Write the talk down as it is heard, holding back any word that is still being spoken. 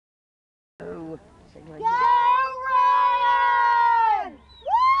Go Ryan!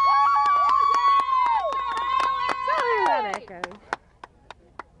 Woo! That echo.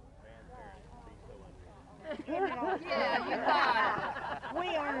 Yeah, you got it. We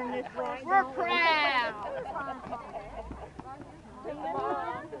earned this right. We're proud.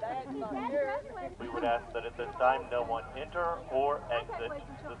 We would ask that at this time no one enter or exit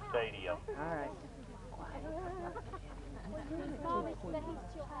the stadium. All right.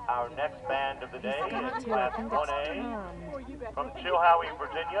 Our next band of the day is Class 1A from Tom. Chilhowie,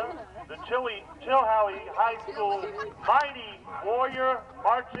 Virginia, the Chilhowie High School Mighty Warrior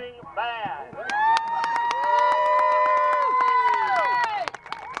Marching Band. The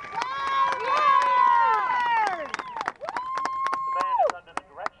band is under the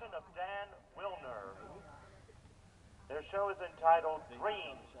direction of Dan Wilner. Their show is entitled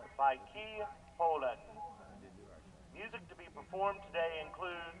Dreams by Key Poulan. Music to be performed today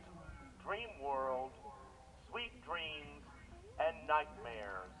includes Dream World, Sweet Dreams, and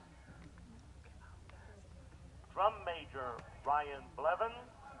Nightmares. Drum Major Ryan Blevins,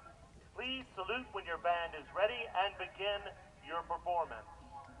 please salute when your band is ready and begin your performance.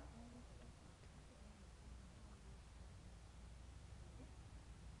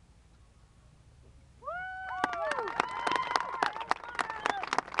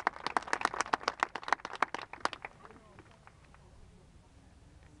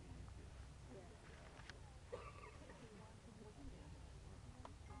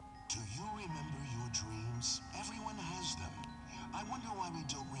 Do you remember your dreams? Everyone has them. I wonder why we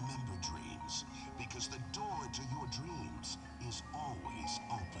don't remember dreams. Because the door to your dreams is always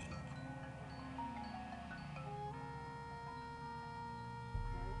open.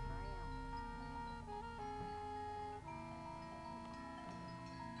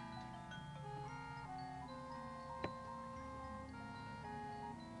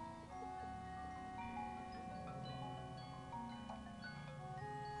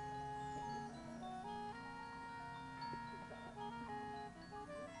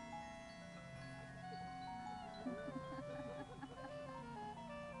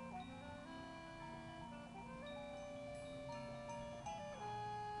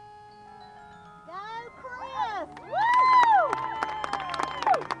 Go Chris! Woo!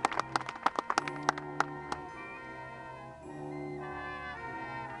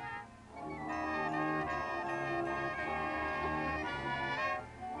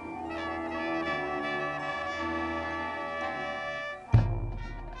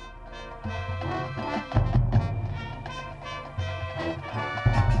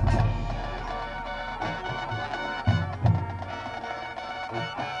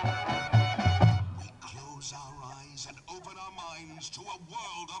 We close our eyes and open our minds to a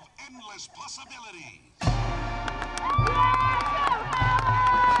world of endless possibilities.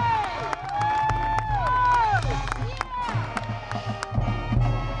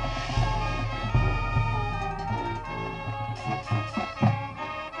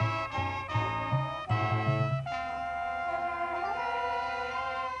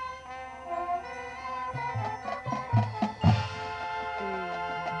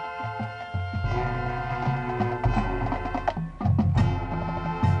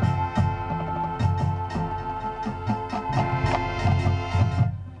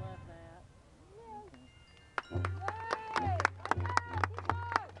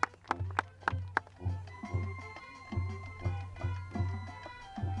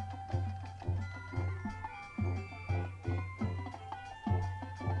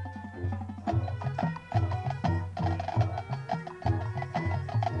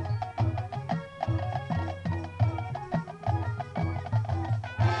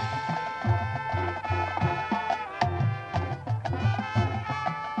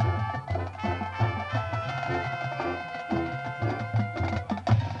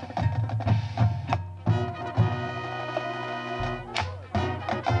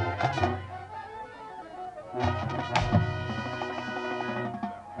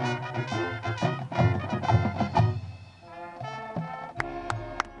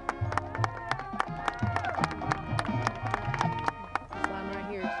 This line right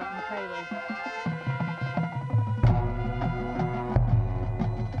here is starting to prelude.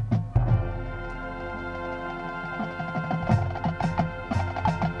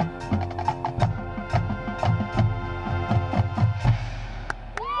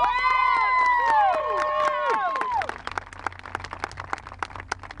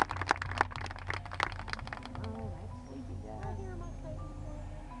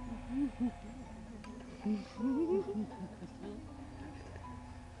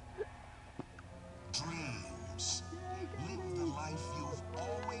 Dreams. Live the life you've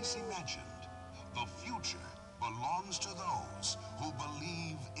always imagined. The future belongs to those who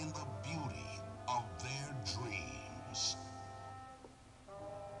believe in the beauty of their dreams.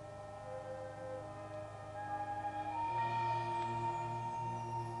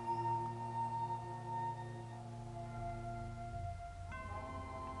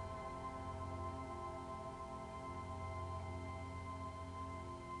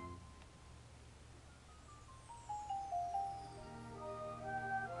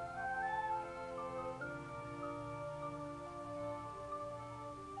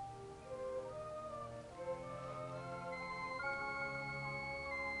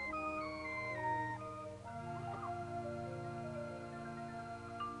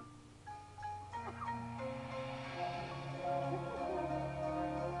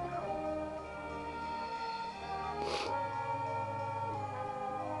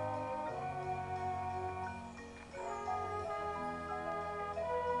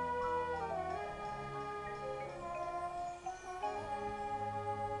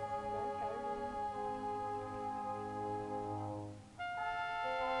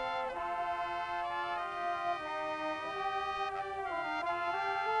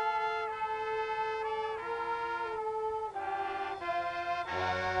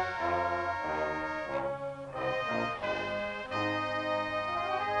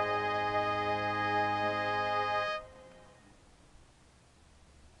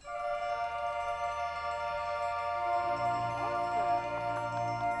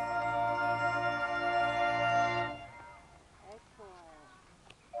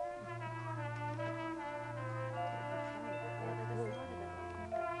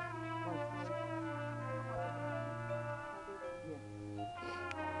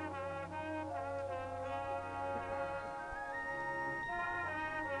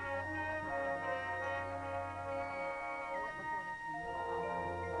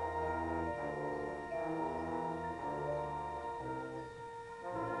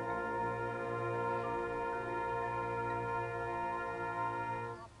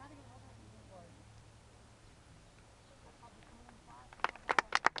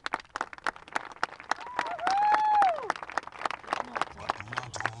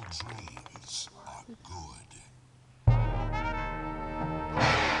 Dreams are good.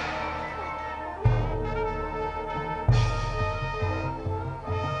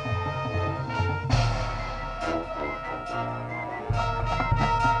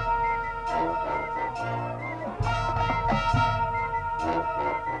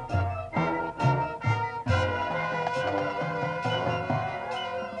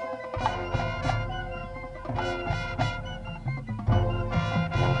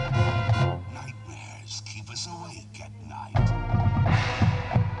 Nightmares keep us awake at night.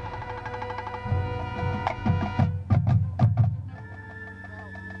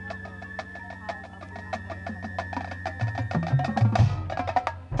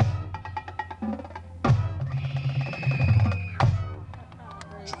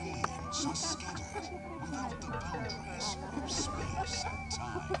 Dreams are scattered without the boundaries of space and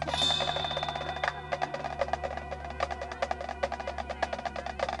time.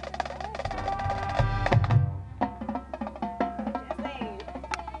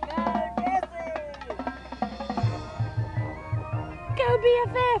 Go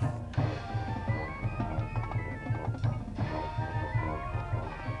BFF!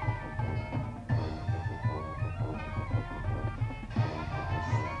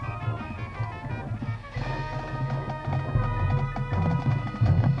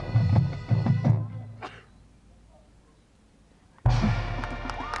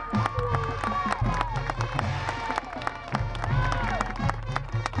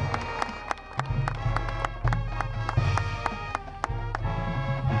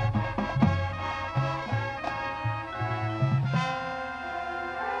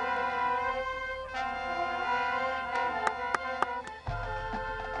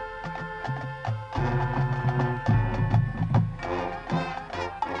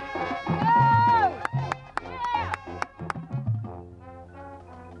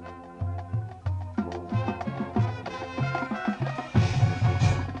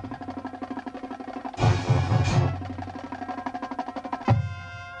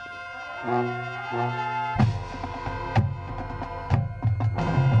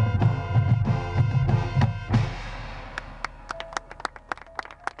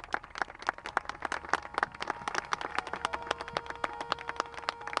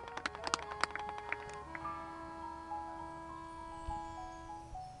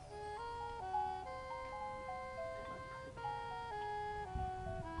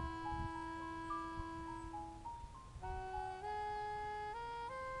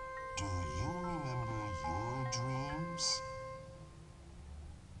 Do you remember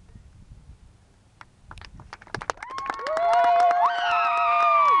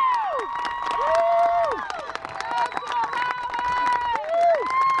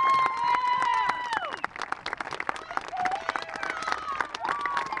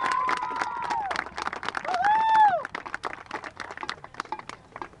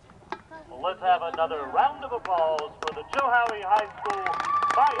another round of applause for the Chilhowie High School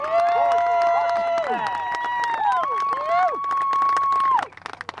Mighty Warrior Marching Band.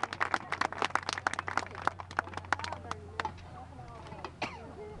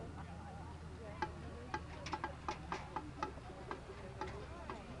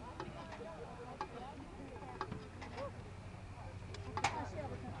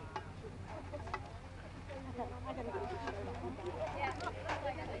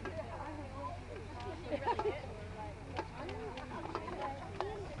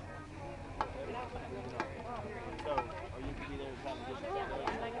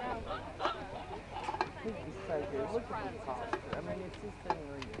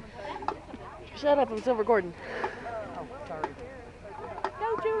 Shut up, I'm still recording. Oh, sorry.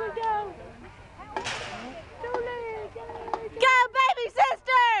 Go, Julie, go. Julie, go. Go, baby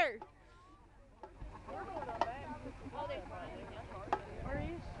sister!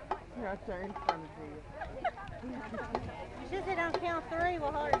 Right there in front of you. You should say don't count three.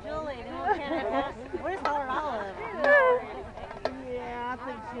 We'll hold her Julie. Then we'll count us. We'll just hold her all of them. Yeah, I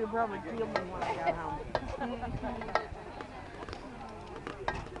think she'll probably kill me when I got home.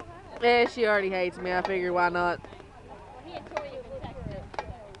 Yeah, she already hates me. I figure why not? Hey,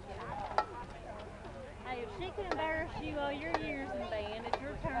 if she can embarrass you all your years in band, it's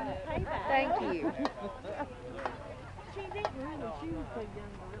your turn to pay back. Thank you. She didn't really. She was too young to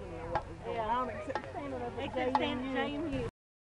really know what was going on except standing up at Except stand at JMU.